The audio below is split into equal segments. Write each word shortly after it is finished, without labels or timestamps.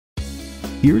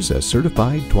Here's a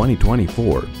certified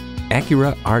 2024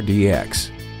 Acura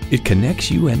RDX. It connects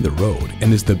you and the road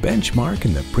and is the benchmark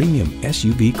in the premium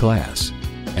SUV class.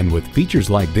 And with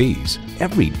features like these,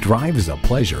 every drive is a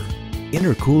pleasure.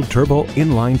 Intercooled turbo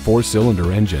inline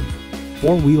 4-cylinder engine,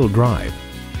 4-wheel drive,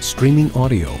 streaming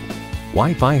audio,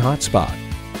 Wi-Fi hotspot,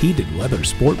 heated leather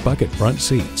sport bucket front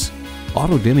seats,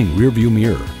 auto-dimming rearview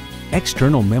mirror,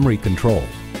 external memory control,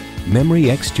 memory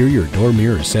exterior door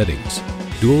mirror settings,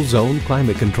 dual zone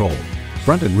climate control,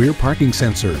 front and rear parking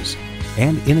sensors,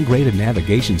 and integrated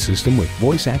navigation system with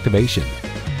voice activation.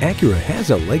 Acura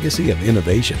has a legacy of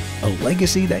innovation, a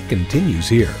legacy that continues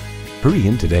here. Hurry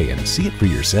in today and see it for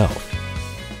yourself.